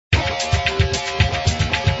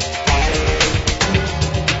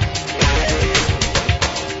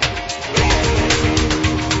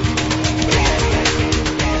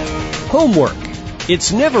Homework.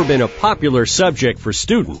 It's never been a popular subject for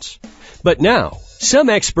students. But now, some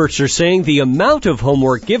experts are saying the amount of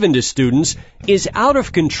homework given to students is out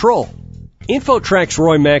of control. InfoTrack's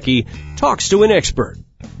Roy Mackey talks to an expert.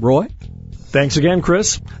 Roy? Thanks again,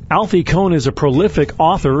 Chris. Alfie Kohn is a prolific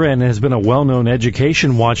author and has been a well-known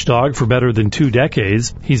education watchdog for better than 2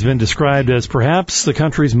 decades. He's been described as perhaps the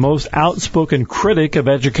country's most outspoken critic of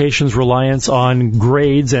education's reliance on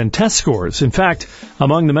grades and test scores. In fact,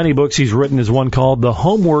 among the many books he's written is one called The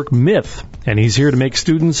Homework Myth, and he's here to make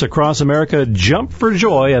students across America jump for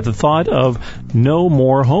joy at the thought of no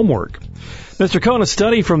more homework. Mr. Kohn, a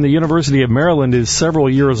study from the University of Maryland is several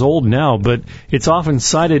years old now, but it's often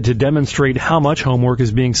cited to demonstrate how much homework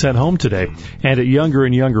is being sent home today, and at younger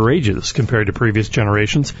and younger ages compared to previous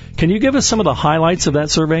generations. Can you give us some of the highlights of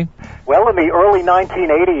that survey? Well, in the early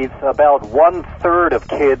 1980s, about 1/3 of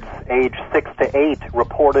kids aged 6 to 8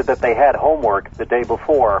 reported that they had homework the day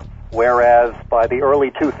before, whereas by the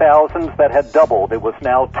early 2000s, that had doubled. It was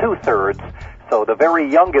now 2/3. So the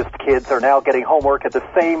very youngest kids are now getting homework at the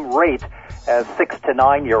same rate as 6 to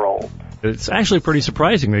 9-year-olds. It's actually pretty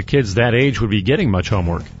surprising that kids that age would be getting much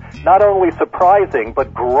homework. Not only surprising,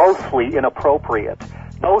 but grossly inappropriate.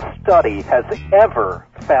 No study has ever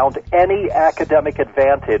found any academic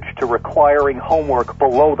advantage to requiring homework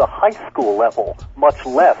below the high school level, much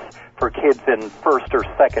less for kids in first or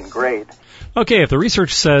second grade. Okay, if the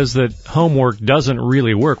research says that homework doesn't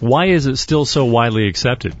really work, why is it still so widely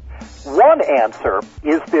accepted? One answer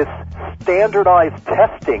is this standardized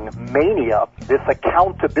testing mania, this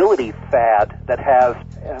accountability fad that has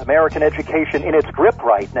American education in its grip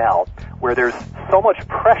right now, where there's so much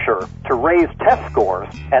pressure to raise test scores.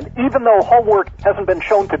 And even though homework hasn't been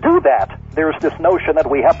shown to do that, there's this notion that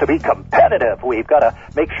we have to be competitive. We've got to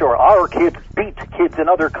make sure our kids beat kids in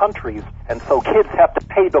other countries. And so kids have to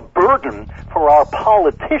pay the burden for our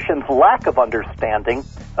politicians' lack of understanding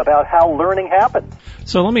about how learning happens.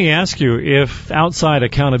 So let me ask you, if outside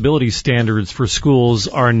accountability standards for schools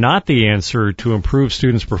are not the answer to improve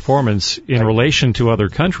students' performance in relation to other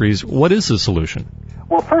countries, what is the solution?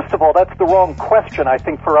 Well, first of all, that's the wrong question, I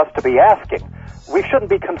think, for us to be asking. We shouldn't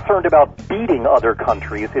be concerned about beating other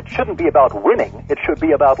countries. It shouldn't be about winning. It should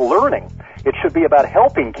be about learning. It should be about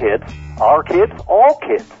helping kids, our kids, all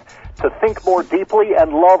kids, to think more deeply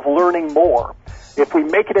and love learning more. If we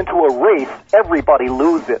make it into a race, everybody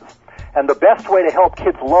loses. And the best way to help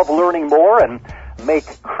kids love learning more and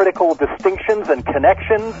make critical distinctions and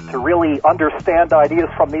connections to really understand ideas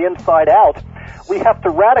from the inside out, we have to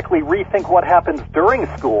radically rethink what happens during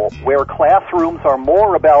school, where classrooms are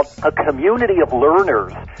more about a community of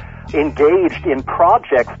learners engaged in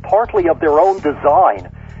projects partly of their own design,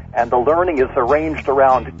 and the learning is arranged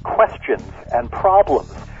around questions and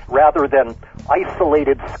problems rather than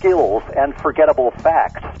isolated skills and forgettable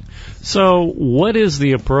facts. So what is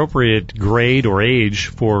the appropriate grade or age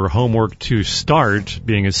for homework to start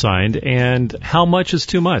being assigned, and how much is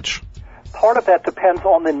too much? Part of that depends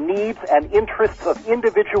on the needs and interests of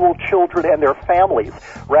individual children and their families,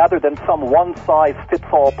 rather than some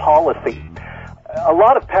one-size-fits-all policy. A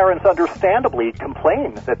lot of parents understandably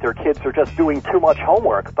complain that their kids are just doing too much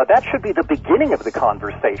homework, but that should be the beginning of the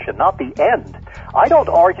conversation, not the end. I don't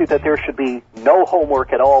argue that there should be no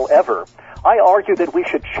homework at all ever. I argue that we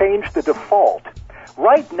should change the default.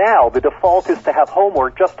 Right now, the default is to have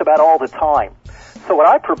homework just about all the time. So what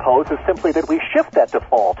I propose is simply that we shift that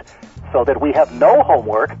default so that we have no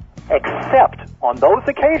homework except on those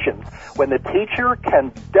occasions when the teacher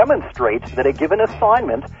can demonstrate that a given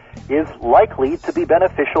assignment is likely to be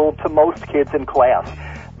beneficial to most kids in class.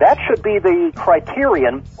 That should be the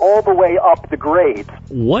criterion all the way up the grades.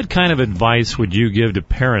 What kind of advice would you give to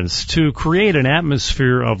parents to create an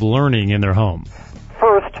atmosphere of learning in their home?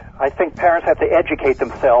 First, I think parents have to educate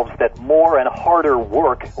themselves that more and harder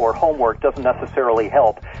work or homework doesn't necessarily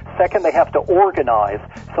help. Second, they have to organize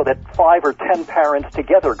so that 5 or 10 parents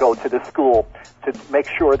together go to the school to make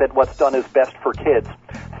sure that what's done is best for kids.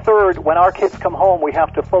 Third, when our kids come home, we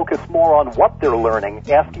have to focus more on what they're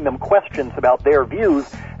learning, asking them questions about their views,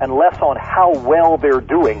 and less on how well they're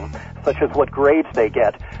doing, such as what grades they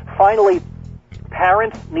get. Finally,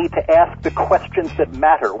 parents need to ask the questions that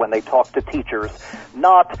matter when they talk to teachers,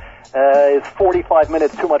 not is 45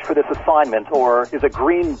 minutes too much for this assignment, or is a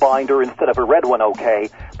green binder instead of a red one okay,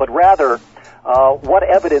 but rather what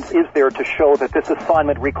evidence is there to show that this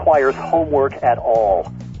assignment requires homework at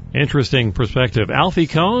all. Interesting perspective. Alfie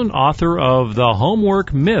Kohn, author of The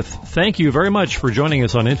Homework Myth. Thank you very much for joining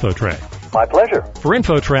us on InfoTrack. My pleasure. For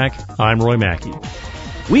InfoTrack, I'm Roy Mackey.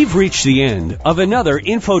 We've reached the end of another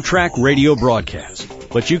InfoTrack radio broadcast,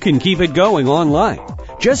 but you can keep it going online.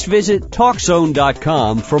 Just visit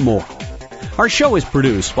TalkZone.com for more. Our show is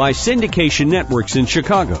produced by Syndication Networks in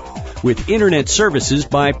Chicago, with internet services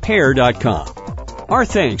by Pair.com. Our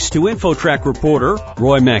thanks to InfoTrack reporter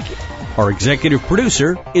Roy Mackey. Our executive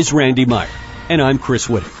producer is Randy Meyer, and I'm Chris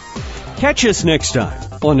Whitting. Catch us next time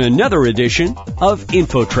on another edition of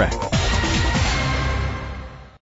InfoTrack.